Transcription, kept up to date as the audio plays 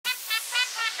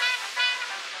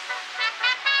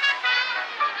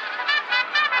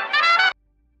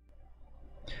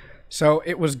So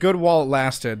it was good while it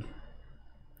lasted.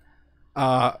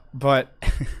 But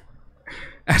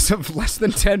as of less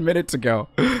than 10 minutes ago,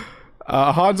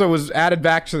 Hanzo was added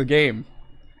back to the game.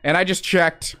 And I just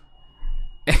checked,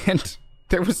 and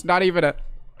there was not even a...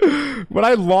 When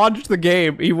I launched the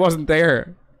game, he wasn't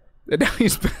there. And now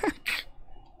he's back.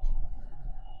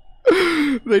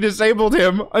 They disabled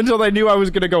him until they knew I was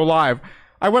gonna go live.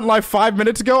 I went live 5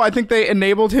 minutes ago. I think they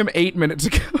enabled him 8 minutes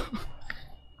ago.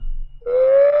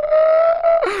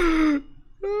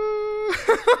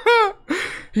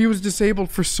 He was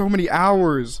disabled for so many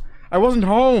hours. I wasn't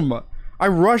home. I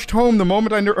rushed home the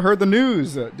moment I heard the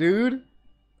news, dude.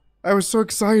 I was so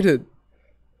excited.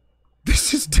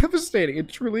 This is devastating. It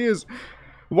truly is.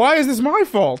 Why is this my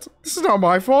fault? This is not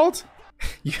my fault.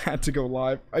 You had to go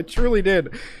live. I truly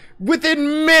did.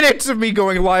 Within minutes of me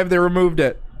going live, they removed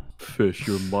it. Fish,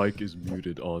 your mic is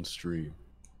muted on stream.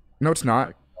 No, it's not.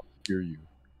 I can't hear you.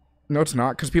 No, it's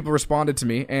not, because people responded to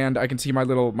me, and I can see my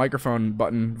little microphone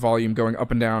button volume going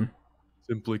up and down.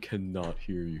 Simply cannot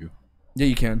hear you. Yeah,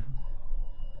 you can.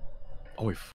 Oh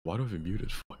wait, why do I have it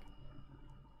muted? Fuck.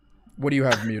 What do you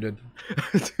have muted?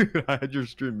 Dude, I had your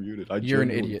stream muted. You're an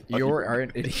idiot. You are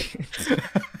an idiot.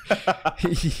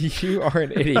 You are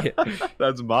an idiot.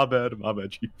 That's my bad,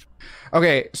 Chief.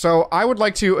 Okay, so I would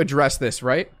like to address this,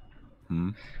 right?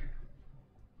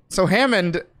 So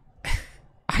Hammond,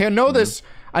 I know this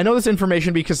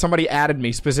information because somebody added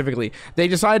me specifically. They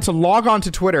decided to log on to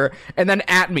Twitter and then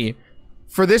at me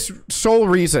for this sole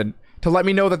reason, to let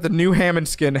me know that the new Hammond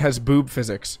skin has boob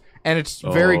physics, and it's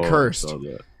very cursed.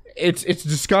 It's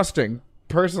disgusting.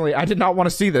 Personally, I did not want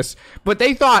to see this, but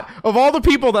they thought of all the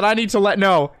people that I need to let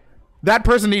know, that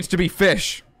person needs to be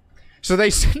Fish. So they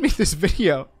sent me this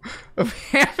video of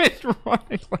Hammond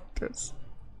running like this.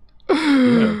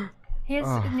 Yeah. His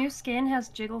new skin has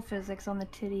jiggle physics on the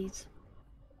titties.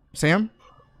 Sam?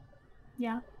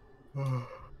 Yeah.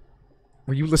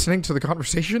 Were you listening to the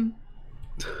conversation?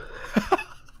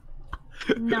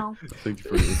 No. Thank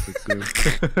you for listening.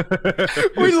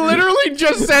 We literally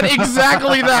just said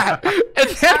exactly that. And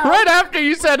then right after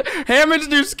you said Hammond's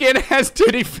new skin has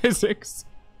titty physics.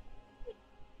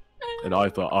 And I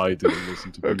thought I didn't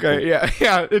listen to people. Okay,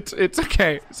 yeah, it's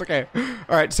okay. It's okay.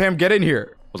 All right, Sam, get in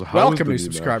here. Also, welcome, new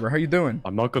subscriber. How you doing?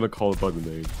 I'm not gonna call it by the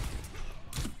name.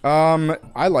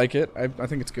 I like it. I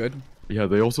think it's good. Yeah,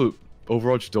 they also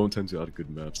Overwatch don't tend to add good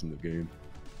maps in the game.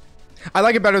 I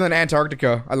like it better than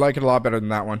Antarctica. I like it a lot better than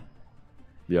that one.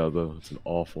 Yeah, though it's an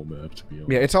awful map to be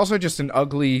honest. Yeah, it's also just an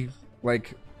ugly,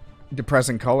 like,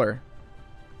 depressing color.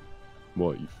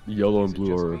 What, yellow and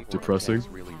blue are depressing?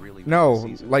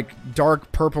 No, like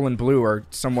dark purple and blue are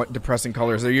somewhat depressing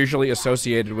colors. They're usually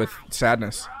associated with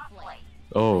sadness.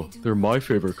 Oh, they're my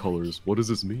favorite colors. What does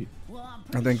this mean?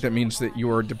 I think that means that you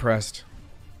are depressed.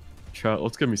 Chat,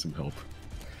 let's give me some help.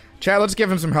 Chat, let's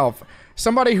give him some help.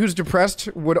 Somebody who's depressed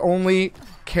would only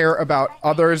care about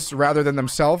others rather than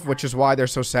themselves, which is why they're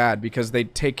so sad, because they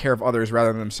take care of others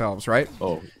rather than themselves, right?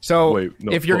 Oh. So, wait,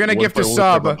 no, if you're gonna gift a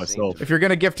sub, then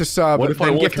gift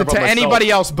it to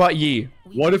anybody else but ye.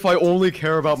 What if I only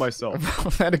care about myself?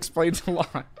 Well, that explains a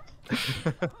lot.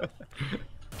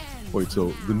 Wait,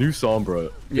 so the new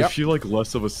Sombra, yep. Is she like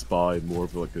less of a spy, more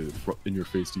of like a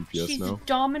in-your-face DPS She's now? She's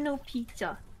Domino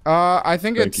Pizza. I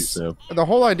think the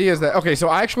whole idea is that, okay, so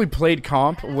I actually played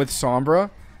comp with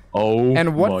Sombra. Oh,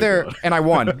 and what they're God. And I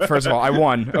won. First of all, I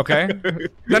won. Okay.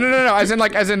 No. As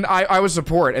in, I was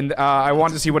support, and I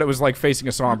wanted to see what it was like facing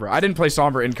a Sombra. I didn't play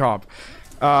Sombra in comp.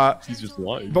 He's just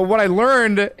lying. But what I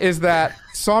learned is that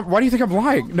why do you think I'm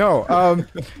lying? No.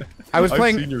 I was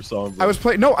playing. I've seen your Sombra. I was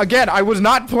playing. No, again, I was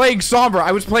not playing Sombra.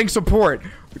 I was playing support.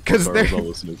 Because they're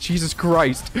Jesus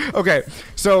Christ. Okay,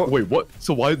 so wait, what?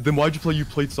 So why'd you play? You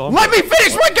played Sombra. Let me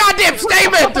finish my goddamn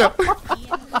statement.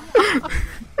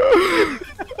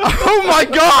 Oh my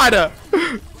God!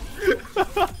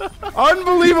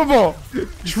 Unbelievable!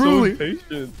 Truly. So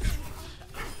impatient.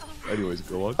 Anyways,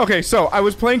 go on. Okay, so I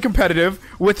was playing competitive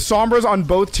with Sombras on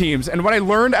both teams, and what I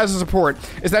learned as a support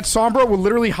is that Sombra will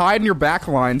literally hide in your back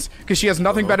lines because she has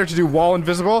nothing better to do, wall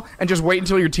invisible, and just wait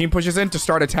until your team pushes in to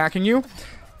start attacking you.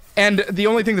 And the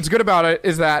only thing that's good about it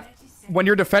is that when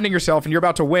you're defending yourself and you're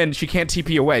about to win, she can't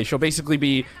TP away. She'll basically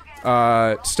be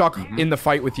stuck in the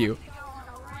fight with you,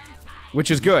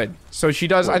 which is good. So she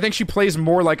does. I think she plays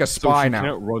more like a spy now. So she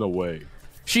can't run away.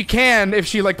 She can if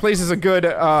she like places a good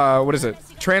what is it,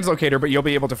 translocator, but you'll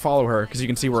be able to follow her because you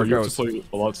can see where it goes. You have to play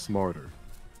a lot smarter.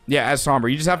 Yeah, as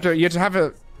Sombra, you just have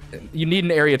to. You need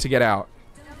an area to get out.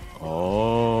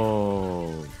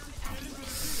 Oh.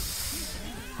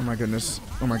 Oh my goodness.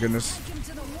 Oh my goodness.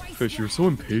 Fish, you're so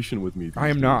impatient with me. I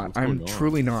am not. I'm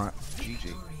truly not.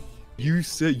 You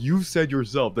said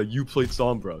yourself that you played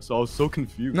Sombra, so I was so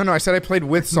confused. No, I said I played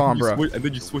with Sombra. And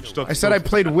then you switched up. I said I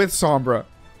played with Sombra.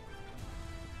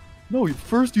 No,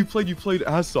 first you played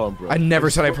as Sombra. I never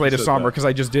said I played as Sombra because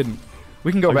I just didn't.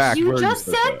 We can go back. You just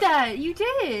said that. You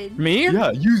did. Me?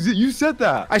 Yeah, you said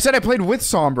that. I said I played with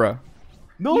Sombra.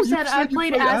 No, you said I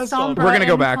played as Sombra. We're gonna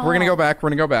go back. We're gonna go back. We're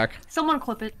gonna go back. Someone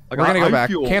clip it. We're gonna go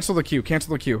back. Cancel the queue.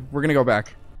 Cancel the queue. We're gonna go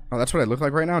back. Oh, that's what I look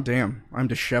like right now? Damn. I'm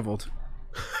disheveled.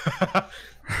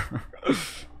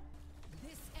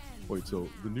 Wait, so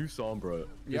the new Sombra,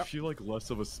 is she like less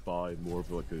of a spy, more of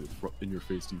like a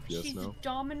in-your-face DPS She's now?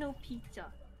 Domino Pizza.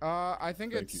 I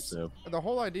think Thank you, Sam. the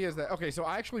whole idea is that so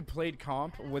I actually played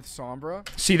comp with Sombra.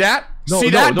 See that? No, See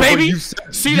no, that, no, baby?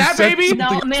 Said, See that, baby? No,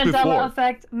 Mandela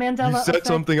effect. Mandela You said effect.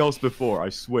 something else before, I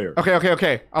swear.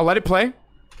 Okay. I'll let it play.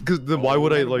 Because then why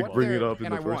would I like bring it up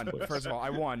in the first place? First of all, I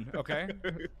won. Okay.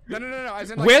 No.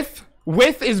 As in, like,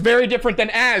 with is very different than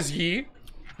as, ye.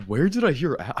 Where did I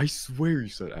hear? I swear you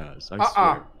said as.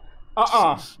 I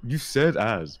swear. You said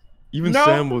as. Even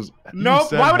Sam was. No.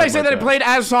 Why would I say that I played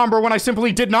as Sombra when I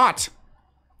simply did not?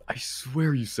 I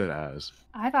swear you said as.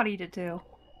 I thought he did too.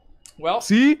 Well,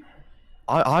 see,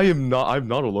 I'm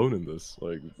not alone in this.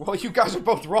 Like. Well, you guys are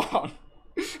both wrong.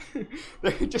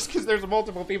 Just because there's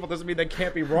multiple people doesn't mean they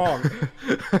can't be wrong.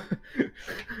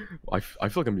 I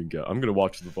feel like I'm gonna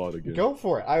watch the VOD again. Go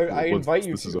for it. I invite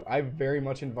you to. I very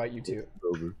much invite you to.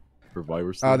 Over for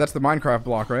virus. That's the Minecraft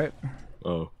block, right?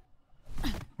 Oh.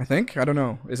 I think. I don't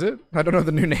know. Is it? I don't know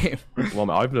the new name.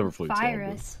 Well, I've never played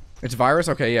Virus. It's Virus?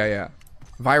 Okay, yeah.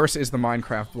 Virus is the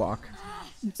Minecraft block.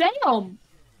 Damn.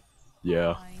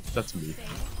 Yeah, that's me.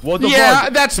 What the fuck?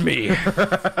 fuck? That's me.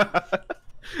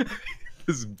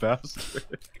 This bastard.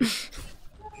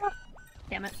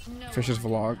 Damn it. Fish's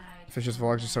vlog. Fish's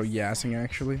vlogs are so yassing,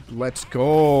 actually. Let's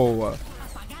go.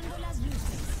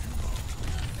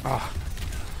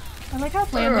 I like how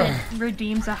Lambert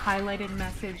redeems a highlighted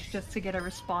message just to get a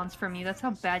response from you. That's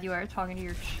how bad you are at talking to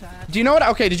your chat. Do you know what?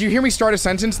 Okay, did you hear me start a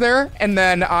sentence there, and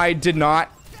then I did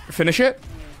not finish it?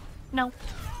 No.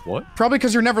 What? Probably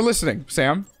because you're never listening,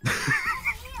 Sam.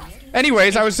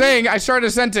 Anyways, I was saying I started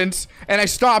a sentence, and I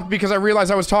stopped because I realized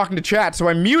I was talking to chat, so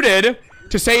I muted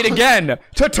to say it again.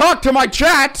 To talk to my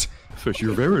chat! Fish,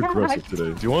 you're very aggressive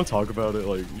today. Do you want to talk about it?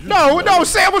 Like, no,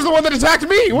 Sam was the one that attacked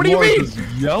me! What do you mean? Just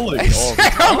yelling all the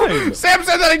time. Sam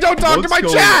said that I don't talk to my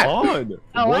chat!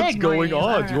 What's going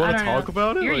on? Do you want to talk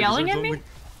about it? You're yelling at me?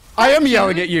 I am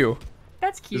yelling at you.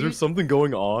 That's cute. Is there something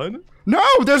going on? No,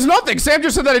 there's nothing. Sam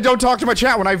just said that I don't talk to my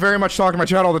chat when I very much talk to my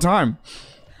chat all the time.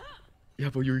 Yeah,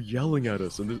 but you're yelling at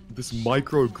us, and this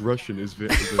microaggression is hurting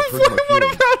What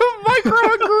about a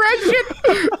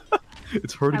microaggression?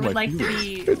 It's hurting my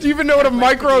feelings. Do you even know what a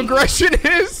microaggression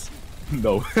is?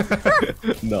 No.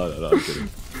 No, I'm kidding.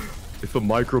 If a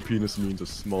micro penis means a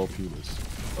small penis,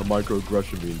 a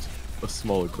microaggression means a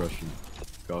small aggression.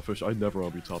 Godfish, I never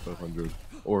want to be top 500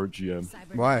 or GM.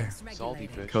 Why?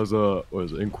 Because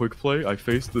in quick play, I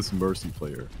faced this Mercy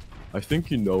player. I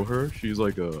think you know her.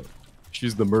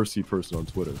 She's the Mercy person on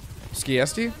Twitter.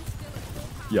 Skiesti?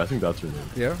 Yeah, I think that's her name.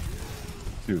 Yeah.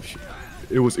 Dude,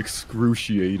 it was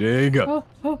excruciating.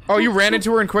 Oh, you ran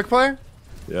into her in quick play?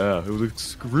 Yeah, it was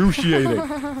excruciating.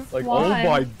 Like, oh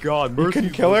my god, Mercy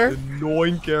couldn't kill her? An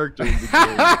annoying character in the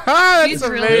game. That's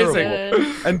amazing.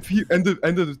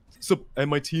 And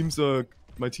my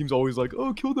team's always like,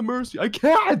 oh, kill the Mercy. I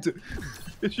can't.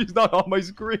 She's not on my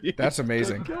screen. That's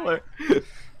amazing. Kill her.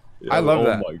 Yeah, I love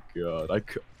that. Oh my god,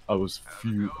 I was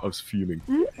fuming.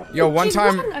 Yo, one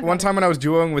time when I was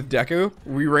duoing with Deku,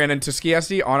 we ran into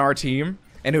Skiesti on our team,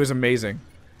 and it was amazing.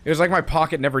 It was like my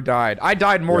pocket never died. I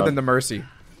died more than the Mercy.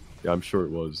 Yeah, I'm sure it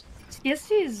was.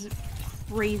 Skiesti is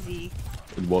crazy.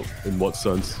 In what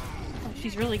sense? Oh,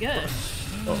 she's really good.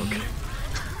 Oh,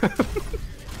 okay.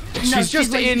 She's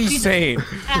just like, insane.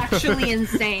 She's actually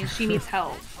insane. She needs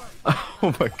help.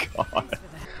 Oh my god.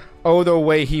 Oh, the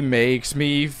way he makes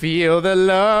me feel the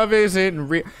love isn't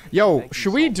real. Yo,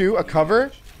 should we do a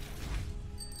cover?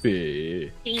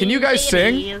 Can you guys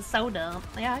sing? So dumb.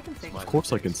 Yeah, I can sing. Of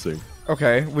course I can sing.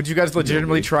 Okay, would you guys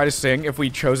legitimately try to sing if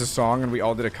we chose a song and we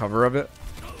all did a cover of it?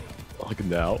 Like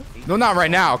now? No, not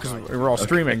right now, because we're all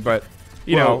streaming, but,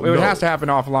 you know, it has to happen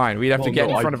offline. We'd have to get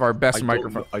in front of our best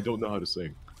microphone. I don't know how to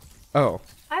sing. Oh.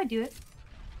 I'd do it.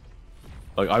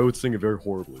 Like, I would sing it very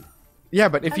horribly. Yeah,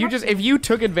 but if you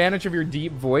took advantage of your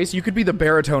deep voice, you could be the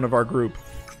baritone of our group.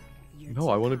 No,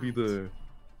 I want to be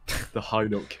the high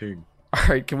note king. All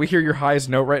right, can we hear your highest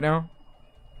note right now?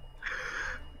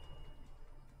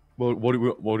 Well, what do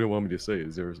you want me to say?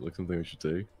 Is there like something I should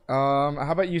say? How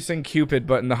about you sing Cupid,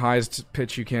 but in the highest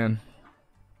pitch you can?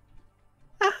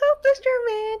 I hope just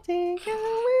romantic.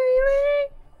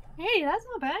 Hey, that's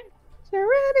not bad.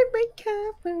 Surrounded by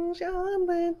couples all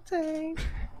the time.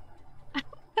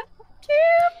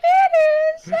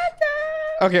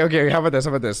 Okay, how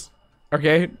about this?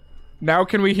 Okay, now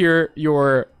can we hear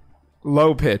your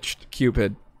low-pitched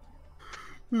Cupid?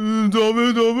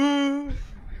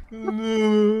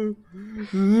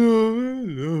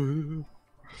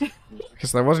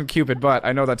 Because that wasn't Cupid, but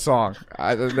I know that song.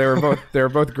 They were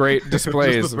both great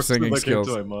displays of singing skills.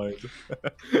 Came to my mind.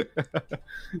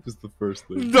 Just the first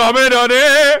thing.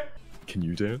 Can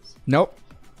you dance? Nope.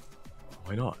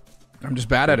 Why not? I'm just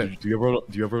bad at it. Do you ever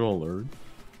want to learn?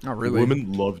 Not really.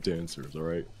 Women love dancers, all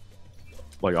right?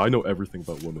 Like, I know everything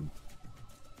about women.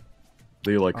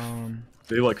 They like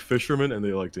fishermen and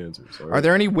they like dancers. All right? Are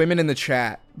there any women in the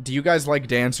chat? Do you guys like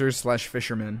dancers /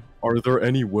 fishermen? Are there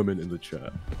any women in the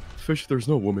chat? Fish, there's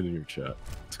no woman in your chat.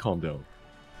 Let's calm down.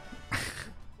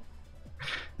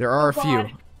 There are a few.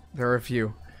 There are a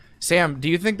few. Sam, do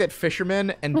you think that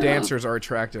fishermen and dancers are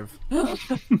attractive?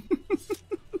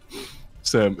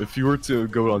 Sam, if you were to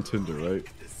go on Tinder, right?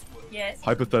 Yes.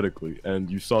 Hypothetically, and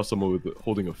you saw someone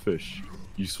holding a fish,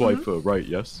 you swipe right,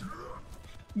 yes?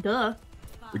 Duh.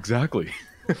 Exactly.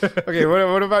 Okay,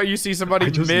 what about you see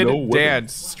somebody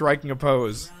mid-dance striking a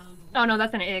pose? Oh no,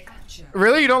 that's an ick.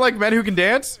 Really? You don't like men who can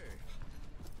dance?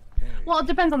 Well, it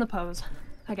depends on the pose,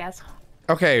 I guess.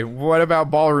 Okay, what about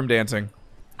ballroom dancing?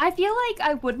 I feel like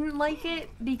I wouldn't like it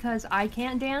because I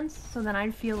can't dance, so then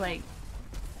I'd feel like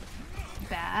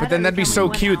bad. But then that'd be so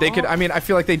cute. They could, out. I mean, I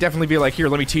feel like they'd definitely be like, here,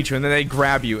 let me teach you. And then they'd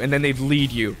grab you, and then they'd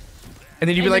lead you. And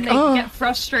then you'd be like, oh. Get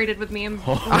frustrated with me and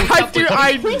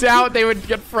I doubt they would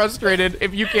get frustrated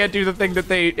if you can't do the thing that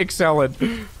they excel in.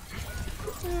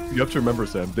 You have to remember,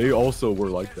 Sam, they also were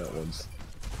like that once.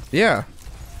 Yeah.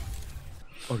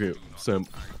 Okay, Sam,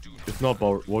 if not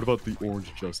Bauer, what about the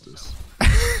Orange Justice?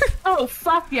 Oh,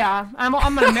 fuck yeah. I'm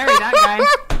gonna marry that guy.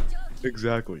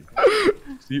 Exactly.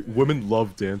 See, women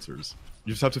love dancers.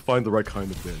 You just have to find the right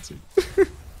kind of dancing.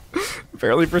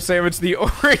 Apparently for Sam, it's the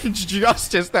Orange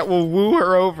Justice that will woo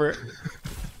her over.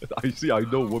 I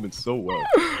know women so well.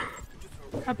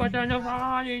 Like,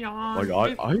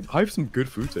 I have some good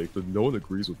food take, but no one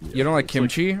agrees with me. You don't like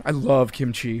kimchi? I love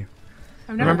kimchi.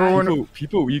 Remember when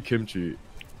people eat kimchi,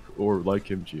 or like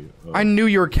kimchi. I knew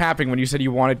you were capping when you said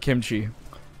you wanted kimchi.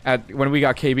 When we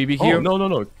got KBBQ? Oh,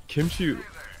 no. Kimchi,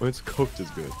 when it's cooked, is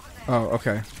good. Oh,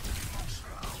 okay.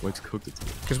 When it's cooked, it's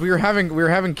good. Because we were having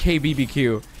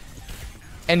KBBQ,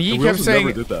 and Yi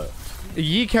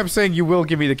kept saying you will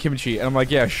give me the kimchi, and I'm like,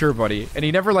 yeah, sure, buddy. And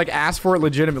he never like asked for it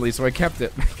legitimately, so I kept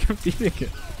it. I kept eating it.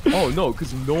 Oh no,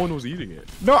 because no one was eating it.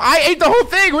 No, I ate the whole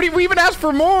thing. We even asked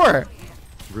for more.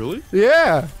 Really?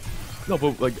 Yeah. No,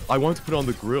 but like I wanted to put it on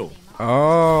the grill.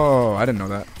 Oh, I didn't know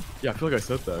that. Yeah, I feel like I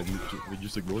said that. And you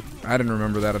just ignored me. I didn't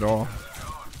remember that at all.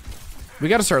 We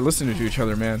got to start listening to each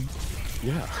other, man.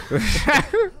 Yeah.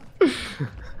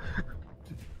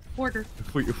 Order.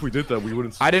 If we did that, we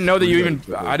wouldn't. I didn't know that you even.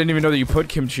 I didn't even know that you put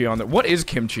kimchi on there. What is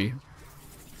kimchi?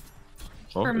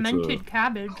 Oh, fermented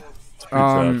cabbage. It's pretty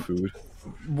sad food.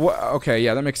 What? Okay,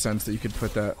 yeah, that makes sense that you could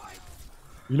put that.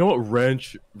 You know what?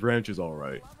 Ranch is all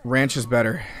right. Ranch is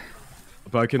better.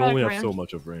 But I can only have so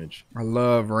much of ranch. I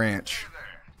love ranch.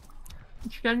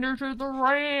 Gender to the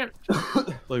ranch.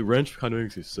 Like ranch kind of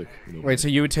makes me sick. You know? Wait, so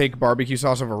you would take barbecue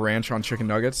sauce over ranch on chicken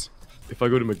nuggets? If I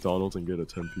go to McDonald's and get a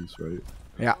 10-piece, right?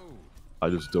 Yeah. I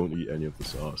just don't eat any of the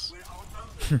sauce.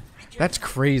 That's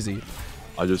crazy.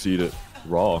 I just eat it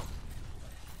raw.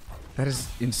 That is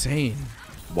insane.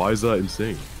 Why is that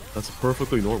insane? That's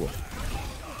perfectly normal.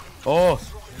 Oh!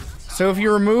 So if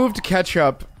you removed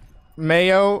ketchup,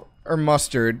 mayo, or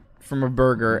mustard from a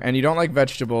burger, and you don't like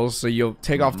vegetables, so you'll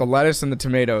take off the lettuce and the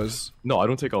tomatoes. No, I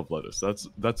don't take off lettuce. That's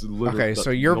literally... Okay,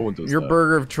 so your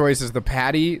burger of choice is the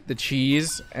patty, the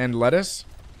cheese, and lettuce?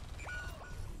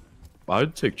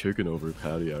 I'd take chicken over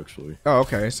patty, actually. Oh,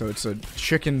 okay, so it's a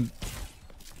chicken,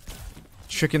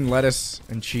 lettuce,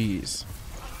 and cheese.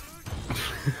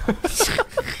 That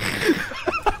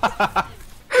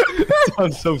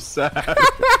sounds so sad.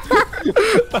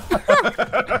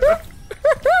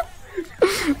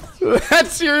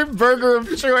 That's your burger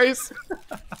of choice.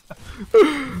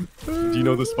 Do you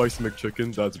know the spicy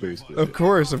McChicken? That's basically Of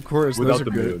course. Without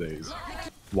the mayonnaise.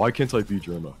 Why can't I be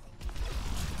Germa?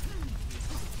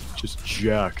 Just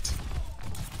jacked.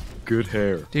 Good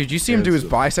hair. Dude, did you see him do his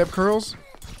bicep curls?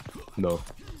 No.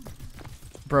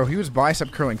 Bro, he was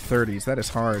bicep curling 30s. That is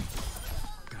hard.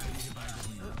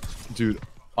 Dude,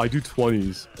 I do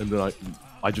 20s, and then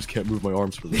I just can't move my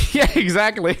arms for this. Yeah,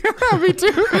 exactly. Me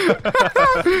too.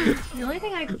 The only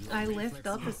thing I lift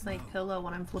up is like pillow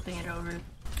when I'm flipping it over.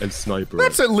 And sniper.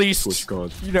 That's at least. Twitch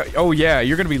God. You know. Oh yeah,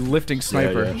 you're gonna be lifting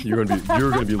sniper. Yeah, you're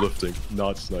gonna be lifting,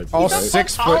 not sniper. All right?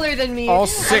 6 foot. Taller than me. All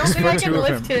 6 I don't foot think I 2 can of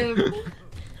lift him. him.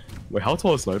 Wait, how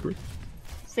tall is sniper?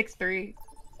 6'3".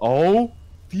 Oh,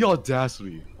 the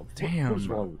audacity. Damn. What's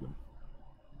wrong with him?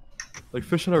 Like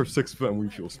Fish and I are 6 foot and we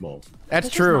feel small. That's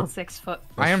This is true. not 6 foot.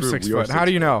 I am That's true, 6 we are foot. How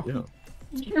do you know? Yeah.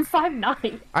 You're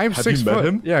 5'9". I am Have 6 you met foot.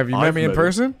 him? Yeah, have you met I've me in met him.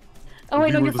 person? Oh wait,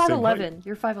 We no, were you're the same 5'11".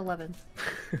 You're 5'11".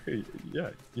 Yeah.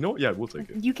 You know what? Yeah, we'll take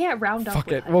it. You can't round up. Fuck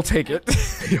with it. that. We'll take it.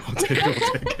 Yeah, we'll take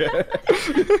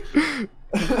it.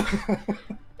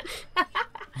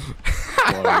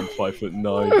 I'm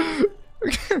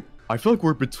 5'9". I feel like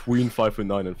we're between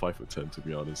 5'9" and 5'10", to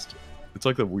be honest. It's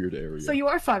like a weird area. So you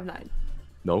are 5'9".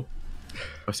 No,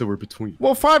 I said we're between.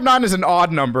 Well, 5'9" is an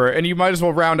odd number, and you might as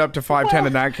well round up to 5'10"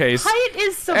 in that case. Height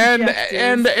is subjective.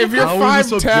 And if you're How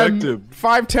is it 5'10", subjective?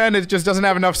 5'10", it just doesn't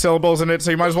have enough syllables in it,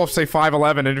 so you might as well say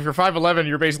 5'11", and if you're 5'11",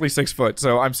 you're basically 6 foot,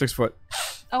 so I'm 6 foot.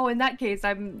 Oh, in that case,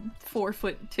 I'm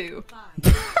 4'2".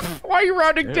 Why are you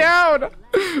rounding down?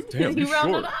 Damn, You you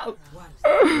rounded short.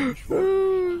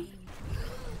 out.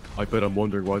 I bet I'm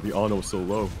wondering why the Ano is so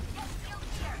low.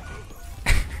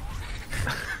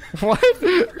 What?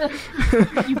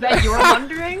 You bet you're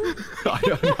wondering?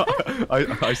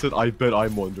 I said I bet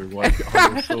I'm wondering why the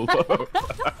Ano is so low.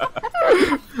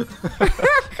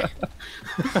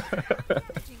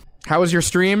 How was your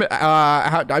stream?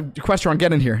 Question,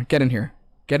 get in here. Get in here.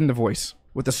 Get in the voice.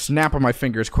 With the snap of my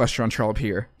fingers, Question shall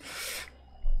appear.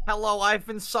 Hello, I've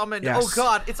been summoned. Yes. Oh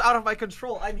god, it's out of my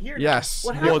control. I'm here. Yes,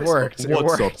 What it happened? worked. It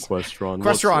What's up, worked. Questron?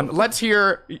 Question, What's up? let's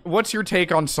hear. What's your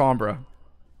take on Sombra?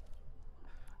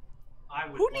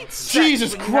 Who needs sex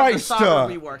Jesus when you have the Christ! Sombra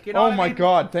rework, you know Oh what I my mean?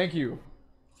 God! Thank you.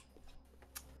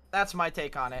 That's my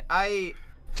take on it.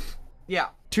 Yeah.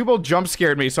 Tubo jump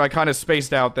scared me, so I kind of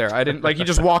spaced out there. I didn't like. He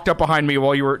just walked up behind me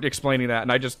while you were explaining that,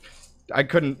 and I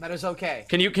couldn't. That is okay.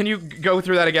 Can you go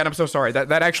through that again? I'm so sorry.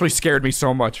 That actually scared me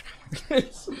so much.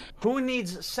 Who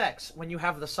needs sex when you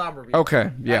have the Sombra rework?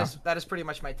 Okay, yeah. That is pretty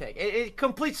much my take.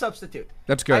 Complete substitute.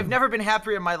 That's good. I've never been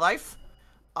happier in my life.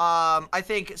 I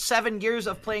think 7 years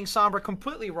of playing Sombra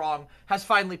completely wrong has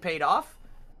finally paid off.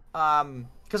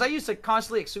 Because I used to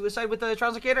constantly suicide with the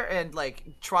Translocator and like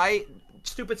try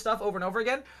stupid stuff over and over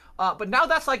again. But now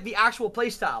that's like the actual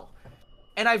playstyle,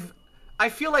 and I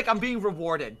feel like I'm being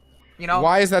rewarded. You know?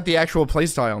 Why is that the actual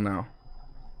playstyle now?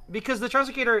 Because the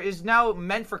Translocator is now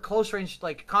meant for close range,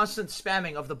 like constant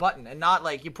spamming of the button, and not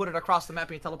like you put it across the map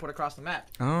and you teleport across the map.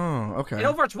 Oh, okay. In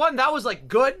Overwatch 1, that was like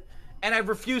good, and I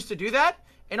refused to do that.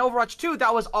 In Overwatch 2,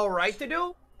 that was alright to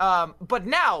do. But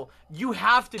now, you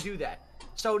have to do that.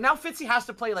 So now Fitzy has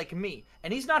to play like me,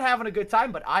 and he's not having a good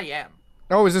time, but I am.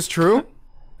 Oh, is this true?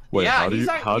 Wait, Yeah,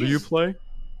 how do you play?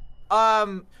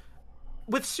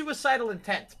 With suicidal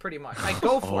intent, pretty much. I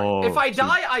go for Oh, it. If I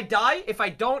die, I die. If I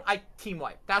don't, I team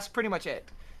wipe. That's pretty much it.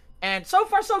 And so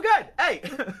far, so good. Hey.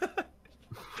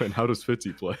 And how does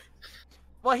Fitzy play?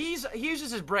 Well, he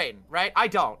uses his brain, right? I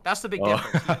don't. That's the big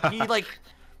difference.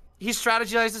 He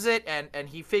strategizes it and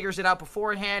he figures it out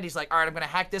beforehand. He's like, all right, I'm gonna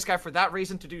hack this guy for that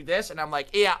reason to do this, and I'm like,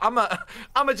 yeah, I'm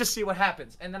gonna just see what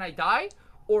happens, and then I die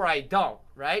or I don't,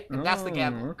 right? And that's the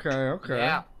gamble. Okay.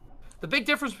 Yeah. The big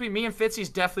difference between me and Fitzy is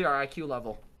definitely our IQ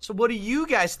level. So what do you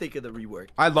guys think of the rework?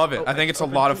 I love it. Oh, I think it's a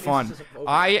open lot of two fun. instances of Overwatch.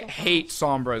 I hate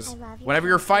Sombras. Whenever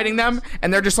you're fighting them,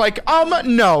 and they're just like,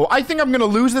 no, I think I'm gonna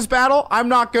lose this battle. I'm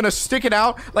not gonna stick it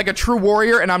out like a true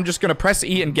warrior, and I'm just gonna press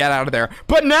E and get out of there.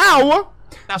 But now,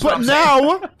 That's what I'm saying. you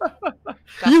what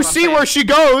I'm see saying. where she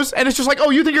goes, and it's just like, oh,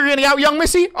 you think you're getting out, young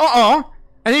Missy? And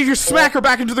then you just smack her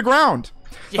back into the ground.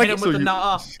 You Like, hit him so with the you-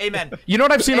 nah. Amen. You know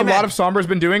what I've seen a Amen. lot of Sombras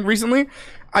been doing recently?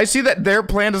 I see that their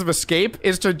plan of escape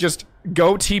is to just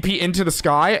go TP into the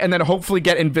sky and then hopefully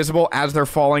get invisible as they're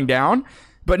falling down.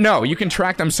 But no, you can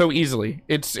track them so easily.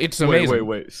 It's amazing.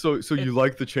 Wait. So you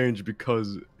like the change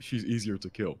because she's easier to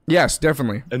kill, Yes,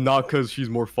 definitely. and not because she's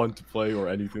more fun to play or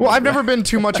anything. Well, like I've that? never been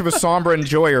too much of a Sombra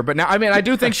enjoyer, but now, I mean, I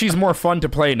do think she's more fun to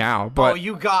play now, but Oh,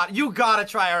 you gotta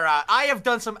try her out. I have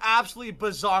done some absolutely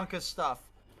bazonka stuff.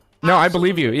 no, I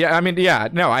believe you. Yeah, I mean, yeah,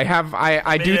 no, I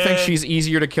do think Man. she's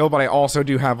easier to kill, but I also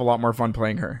do have a lot more fun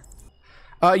playing her.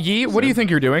 Yi, what do you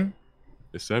think you're doing?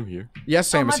 Is Sam here? Yes,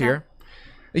 Sam my is bad. here.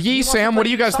 Yi, wants to Sam, what play do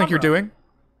you guys think you're Sombra. doing?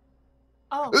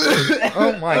 Oh.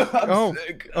 Oh my.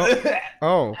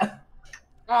 Oh.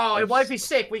 Oh, and what if he's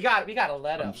sick? We gotta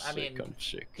let him. I mean, I'm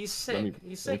sick. he's Let me- sick.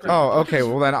 He's sick. Oh, okay.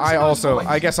 Well then,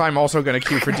 I guess I'm also gonna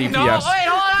queue for DPS. No, wait,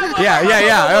 hold on.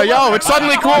 Yeah. It's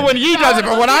suddenly cool when Yi does it,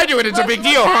 but when I do it, it's a big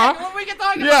deal, huh? we can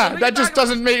talk about Yeah, this. We that can just talk about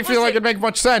doesn't this. make feel like it make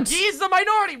much sense. He's the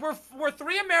minority. We're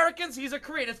 3 Americans. He's a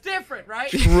Korean. It's different,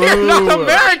 right? You're not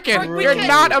American. We You're can't-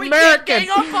 not we can't American. gang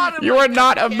up on him You like are that.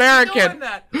 not We can't be American. doing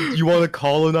that. You want to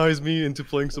colonize me into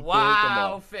playing support? Come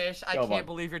Wow, on. Fish! I Come can't on.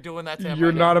 believe you're doing that to him. You're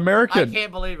right not now. American. I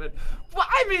can't believe it. Well,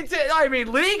 I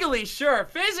mean, legally, sure.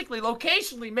 Physically,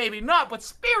 locationally, maybe not. But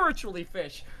spiritually,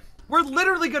 Fish, we're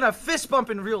literally gonna fist bump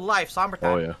in real life. Sombra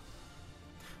time. Oh yeah.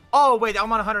 Oh wait, I'm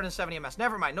on 170 ms.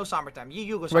 Never mind. No Sombra time.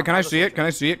 You go. Sombra. Wait, can I I'll go see it? Sombra. Can I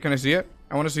see it? Can I see it?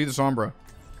 I want to see the Sombra.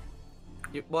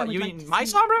 What? would You like to my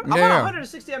see- Sombra? I'm on Yeah.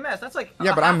 160 ms. That's like.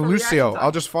 Yeah, but half I'm a reaction Lucio. time.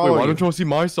 I'll just Wait, follow why you. don't you want to see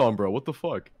my Sombra? What the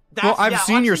fuck? That's- I've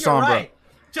seen your actually, you're Sombra. right.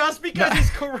 Just because he's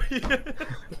Korean.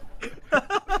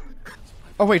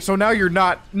 Oh wait, so now you're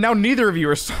not. Now neither of you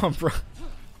are Sombra.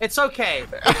 It's okay.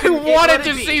 I wanted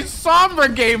to see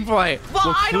Sombra gameplay. Well,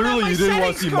 Well, I don't have clearly my you didn't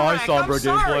want to settings see my correct. Sombra I'm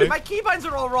sorry. gameplay. My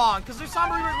keybinds are all wrong because their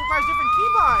Sombra requires different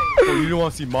keybinds. Well, you don't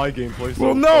want to see my gameplay. So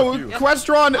Well, no, fuck you.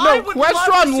 Questron. I No, would love to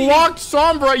Questron see- locked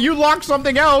Sombra. You locked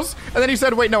something else, and then he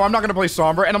said, "Wait, no, I'm not gonna play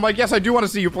Sombra." And I'm like, "Yes, I do want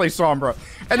to see you play Sombra."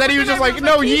 And then he was just like,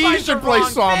 "No, ye should play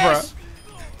Sombra." Fish.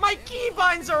 My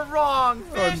keybinds are wrong,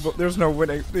 Fish. There's no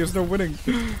winning. There's no winning.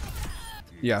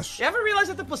 Yes. You ever realize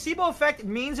that the placebo effect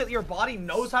means that your body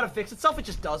knows how to fix itself? It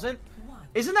just doesn't.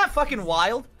 Isn't that fucking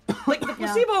wild? Like the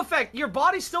placebo effect, your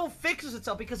body still fixes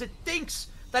itself because it thinks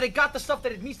that it got the stuff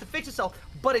that it needs to fix itself,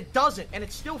 but it doesn't, and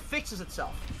it still fixes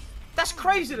itself. That's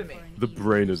crazy to me. The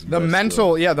brain is The messed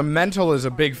mental, up. yeah, the mental is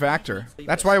a big factor.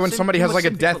 That's why when somebody has like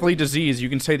a deathly disease, you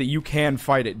can say that you can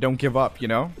fight it. Don't give up, you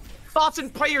know? Thoughts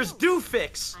and prayers do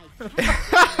fix.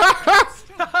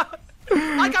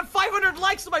 I got 500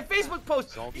 likes on my Facebook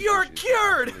post. You're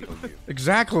cured.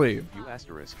 Exactly. You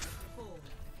asterisk.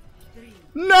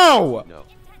 No! No.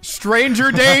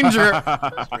 Stranger danger.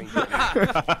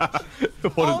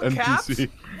 What All an caps? NPC.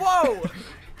 Whoa.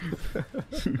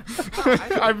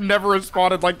 I've never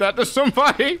responded like that to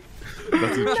somebody.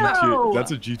 That's a GTA.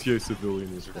 That's a GTA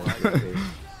civilian response. Right there.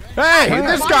 Hey,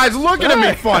 this guy's looking at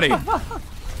me funny. Oh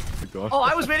my gosh. Oh,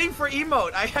 I was waiting for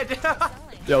emote. I had.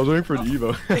 Yeah, I was waiting for an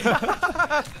Evo.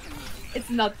 It's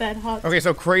not that hot. Okay,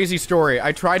 so crazy story.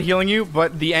 I tried healing you,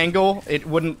 but the angle, it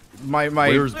wouldn't. My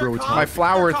Where's bro? my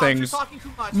flower They're things. talking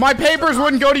too much. My papers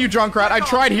wouldn't go to you, Junkrat. I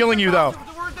tried healing you though.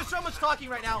 There's so much talking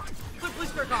right now. Please,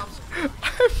 clear comms.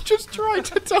 I'm just trying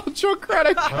to tell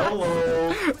Junkrat.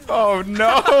 Hello. Oh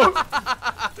no.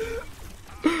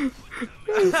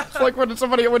 It's like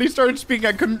when he started speaking,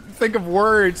 I couldn't think of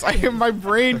words. My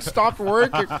brain stopped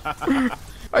working.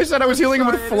 I said I was healing him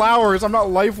with flowers. I'm not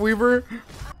Lifeweaver.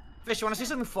 Fish, you want to see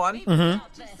something fun?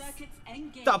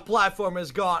 Mm-hmm. The platform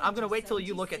is gone. I'm gonna wait till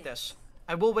you look at this.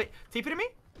 I will wait. TP to me?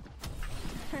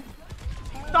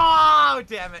 Oh,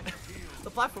 damn it. The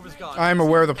platform is gone. I'm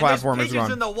aware the And there's platform is pigeons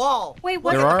gone. in the wall. Wait,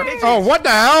 what? There are. pigeons. Oh, what the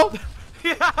hell?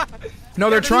 Yeah. No,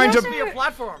 they're There's trying supposed to. be a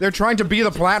platform. They're trying to be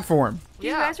the platform. Do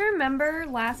you guys remember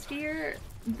last year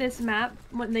this map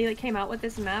when they came out with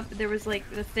this map? There was like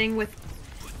the thing with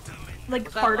like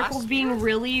Was that particles last being year?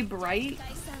 really bright.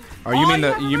 Oh, you Oh, mean yeah,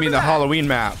 I the remember that. Halloween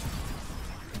map?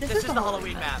 This is the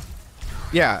Halloween map.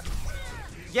 Yeah,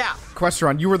 Yeah.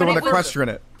 Questron, you were the But one it that was- questioned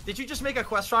it. Did you just make a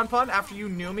Questron pun after you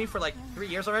knew me for like 3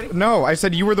 years already? No, I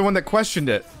said you were the one that questioned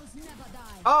it.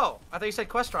 Oh, I thought you said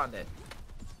Questron did.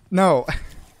 No.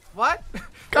 What?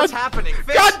 God- What's happening?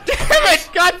 Fish, God damn it!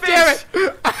 God damn Fish.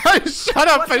 it! Shut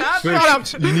up! What's happening? Shut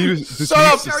up! You need to. This Shut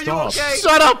up. needs to Are you stop. okay?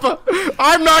 Shut up!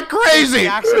 I'm not crazy. The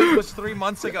accident was 3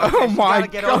 months ago. Fish. Oh You my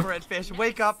gotta get God. over it, Fish.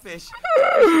 Wake up, Fish.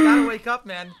 You gotta wake up,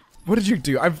 man. What did you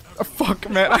do? Fuck,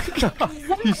 man.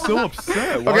 He's so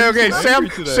upset. Why Okay, are you okay. so Sam, angry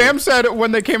today? Sam said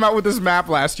when they came out with this map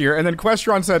last year, and then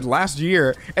Questron said last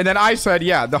year, and then I said,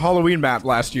 yeah, the Halloween map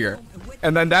last year,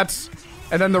 and then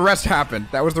the rest happened.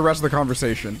 That was the rest of the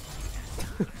conversation.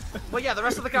 Well, yeah, the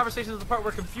rest of the conversation is the part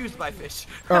we're confused by, Fish.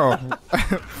 Oh.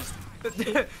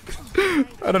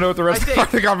 I don't know what the rest I think-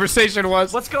 of the conversation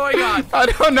was. What's going on? I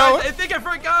don't know. I think I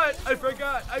forgot. I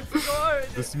forgot.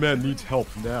 This man needs help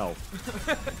now.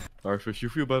 Alright, Fish, you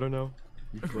feel better now?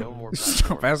 No more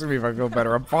Stop asking me if I feel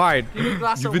better. I'm fine. You need a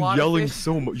glass You've of been water, yelling Fish?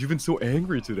 so much. You've been so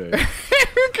angry today.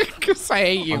 Because I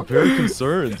hate you. I'm very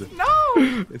concerned. No!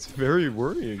 It's very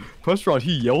worrying. Questron,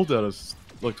 he yelled at us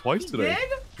like twice today.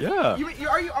 Did? Yeah.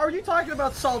 Are you talking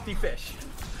about SaltyPhish?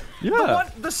 Yeah.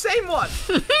 The same one.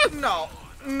 No.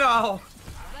 No.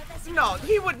 No,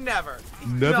 he would never.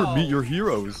 Never No. meet your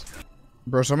heroes.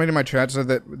 Bro, somebody in my chat said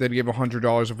that they'd give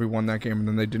 $100 if we won that game, and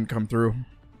then they didn't come through.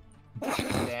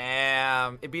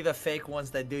 Damn. It'd be the fake ones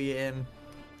that do you in.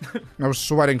 I was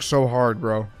sweating so hard,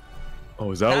 bro.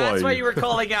 Oh, is that That's why? why you were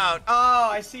calling out. Oh,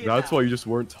 I see it That's now. why you just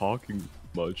weren't talking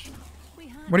much.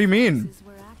 What do you mean?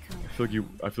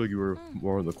 I feel like you were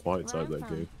more on the quiet side of that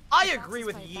game. I agree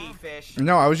with Yee, Fish.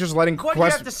 No, I was just letting What do you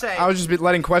Quest. have to say? I was just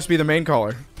letting Quest be the main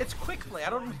caller. It's quick play. I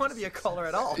don't want to be a caller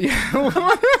at all.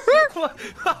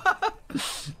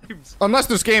 Unless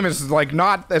this game is like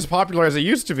not as popular as it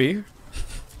used to be.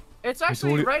 It's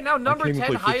actually only- right now number can't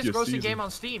even 10 play highest 50th grossing season. game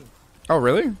on Steam. Oh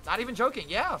really? Not even joking,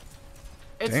 yeah.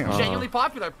 It's Damn. genuinely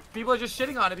popular. People are just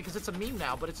shitting on it because it's a meme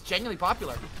now, but it's genuinely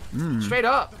popular. Hmm. Straight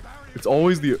up. It's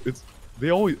always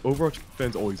Overwatch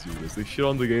fans always do this. They shit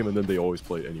on the game and then they always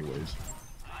play it anyways.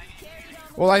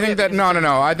 Well, I think that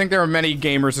no. I think there are many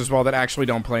gamers as well that actually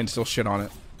don't play and still shit on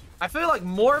it. I feel like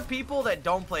more people that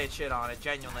don't play it shit on it,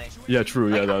 genuinely. Yeah,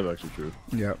 true. Yeah, that's actually true.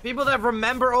 Yeah. People that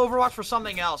remember Overwatch for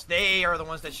something else, they are the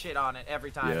ones that shit on it every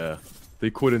time. Yeah,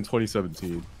 they quit in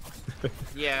 2017.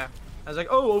 Yeah. I was like,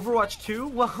 oh, Overwatch 2?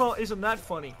 Well, isn't that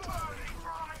funny?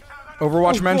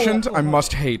 Overwatch mentioned. I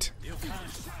must hate.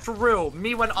 True.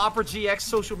 Me when Opera GX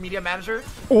social media manager.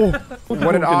 Oh,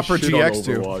 what did Fucking Opera shit on GX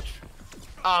do? Overwatch.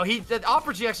 Oh, the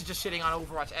Opera GX is just shitting on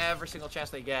Overwatch every single chance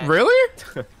they get. Really?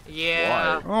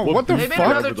 Yeah. Why? Oh, what the They made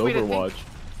fuck? another With tweet, I think. Overwatch.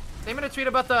 They made a tweet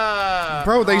about the...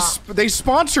 Bro, they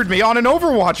sponsored me on an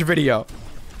Overwatch video.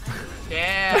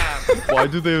 Yeah. Why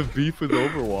do they have beef with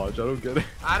Overwatch? I don't get it.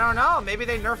 I don't know. Maybe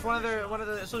they nerfed one of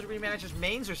the social media managers'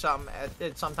 mains or something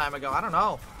at some time ago. I don't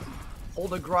know.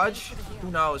 Hold a grudge? Who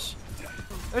knows?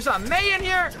 There's a Mei in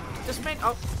here. This main.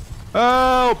 Oh.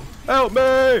 Help! Help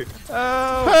me!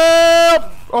 Help! Help!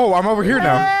 Oh, I'm over here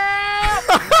now.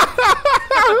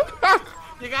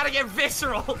 You gotta get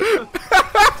visceral.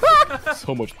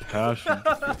 So much passion.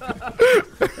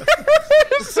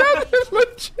 It sounded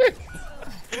legit.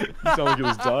 You sound like it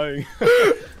was dying.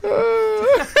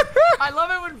 I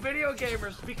love it when video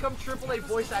gamers become AAA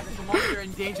voice actors the moment they're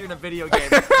in danger in a video game.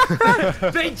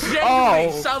 They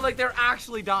genuinely sound like they're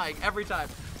actually dying every time.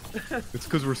 It's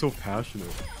because we're so passionate.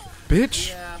 Bitch.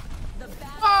 Yeah.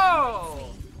 Oh!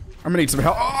 I'm gonna need some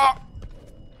help. Oh!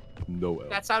 No help.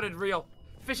 That sounded real.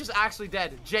 Fish is actually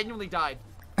dead. Genuinely died.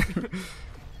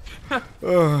 Ugh.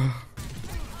 Uh-oh.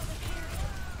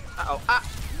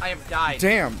 I have died.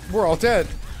 Damn, we're all dead.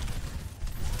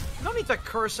 No need to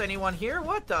curse anyone here.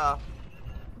 What the?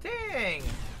 Dang.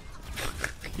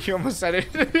 You almost said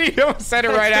it. You almost said it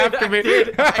right after me.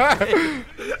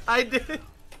 I did.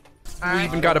 We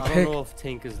even got a I don't pick. know if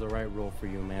tank is the right role for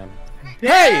you, man.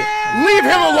 Hey, leave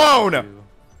him alone.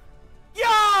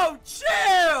 Yo,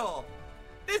 chill!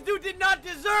 This dude did not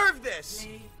deserve this!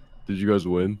 Did you guys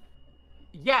win?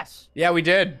 Yes. Yeah, we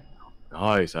did.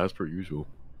 Nice, as per usual.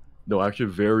 No, actually,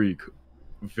 very,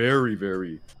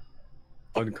 very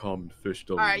uncommon fish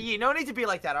W. Alright, you no need to be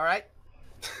like that, alright?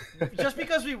 Just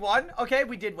because we won, okay,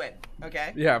 we did win,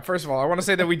 okay? Yeah, first of all, I want to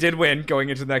say that we did win going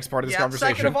into the next part of this Yeah,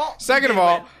 conversation. second of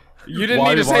all, you didn't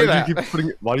need to say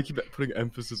that. Why do you keep putting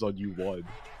emphasis on you won?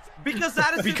 Because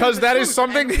that is Because that is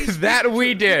something that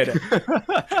we did.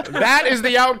 That is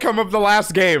the outcome of the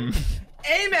last game.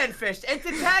 Amen, Fish. And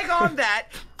to tag on that,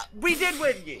 we did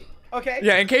win, Yi. Okay?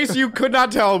 Yeah, in case you could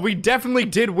not tell, we definitely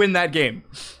did win that game.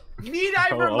 Need I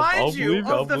I'll remind you believe-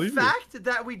 I'll of the believe it. fact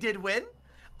that we did win?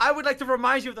 I would like to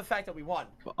remind you of the fact that we won.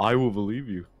 I will believe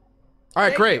you. All right,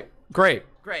 Thank great, you. great.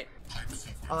 Great.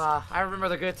 I remember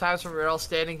the good times when we were all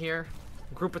standing here.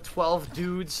 A group of 12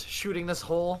 dudes shooting this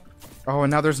hole. Oh,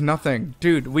 and now there's nothing,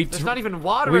 dude. There's not even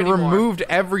water we anymore. removed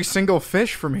every single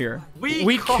fish from here.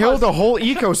 We killed the whole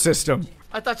ecosystem.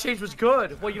 I thought change was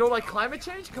good. Well, you don't like climate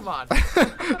change? Come on.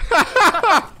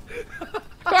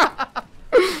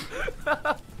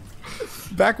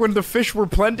 Back when the fish were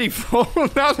plentiful,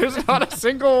 now there's not a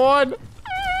single one.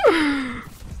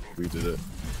 We did it.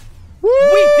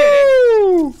 We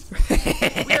did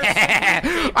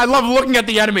it! I love looking at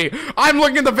the enemy. I'm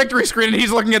looking at the victory screen and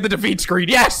he's looking at the defeat screen.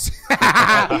 Yes!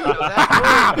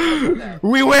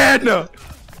 We win!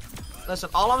 Listen,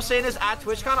 all I'm saying is at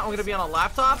TwitchCon, I'm gonna be on a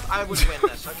laptop. I would win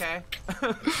this, okay?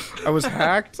 I was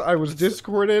hacked. I was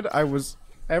discorded. I was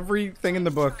everything in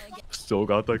the book. Still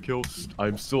got that kill.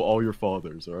 I'm still all your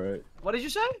fathers, alright? What did you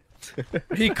say?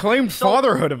 He claimed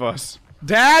fatherhood of us.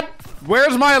 Dad,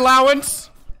 where's my allowance?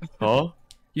 Huh?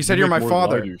 You said You you're make my more than I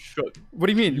father. do. Shut. What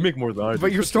do you mean? You make more than I do.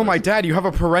 But you're Shut still your my ass. dad. You have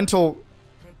a parental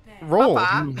role.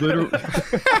 Papa. You literally.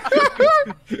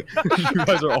 You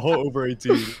guys are all over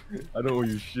 18. I don't owe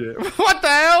you shit. What the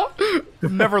hell?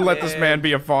 Never let this man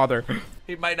be a father.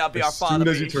 He might not be our As father, soon as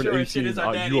but you he turn sure as shit 18, is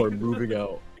our daddy. you are moving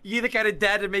out. You're the kind of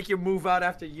dad to make you move out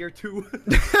after year 2.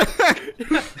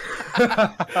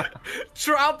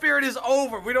 Trial period is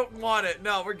over. We don't want it.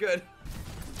 No, we're good.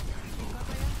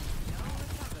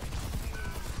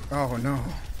 Oh no.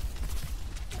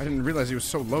 I didn't realize he was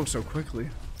so low so quickly.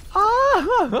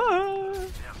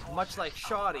 Much like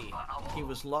Shoddy, he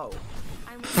was low.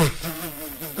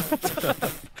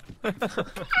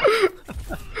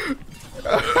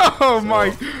 Oh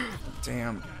my.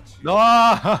 Damn.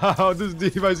 No, this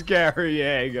device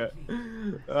carrying.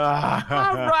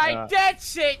 Alright,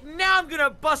 that's it. Now I'm gonna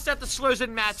bust out the slurs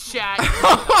and match chat.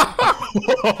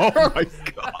 Oh my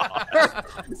god.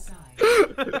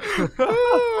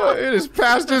 It is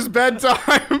past his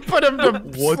bedtime. Put him to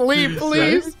What sleep, did he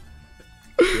please. say?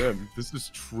 Damn, this is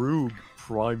true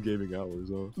prime gaming hours,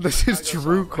 huh? This is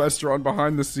true Questron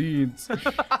behind the scenes.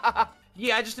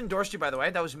 Yeah, I just endorsed you, by the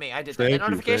way. That was me. I did that. Thank The you,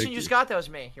 notification thank you just you. got, that was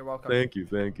me. You're welcome. Thank you,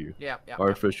 thank you. Yeah, yeah.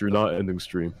 Alright, Fish, you're not ending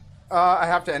stream. I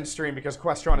have to end stream because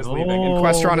Questron is leaving, and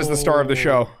Questron is the star of the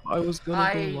show. I was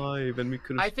gonna go live, and we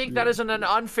could. I think that is an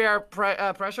unfair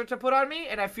pressure to put on me,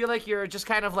 and I feel like you're just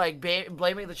kind of like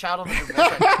blaming the child on the position.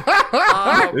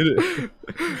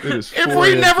 It is. If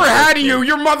we never had you,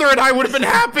 your mother and I would have been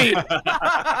happy.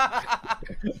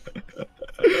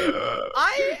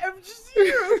 I am just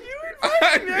here.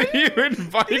 You invited me. You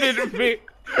invited me.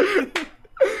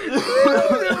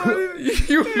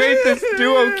 You made this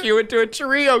duo queue into a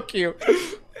trio queue.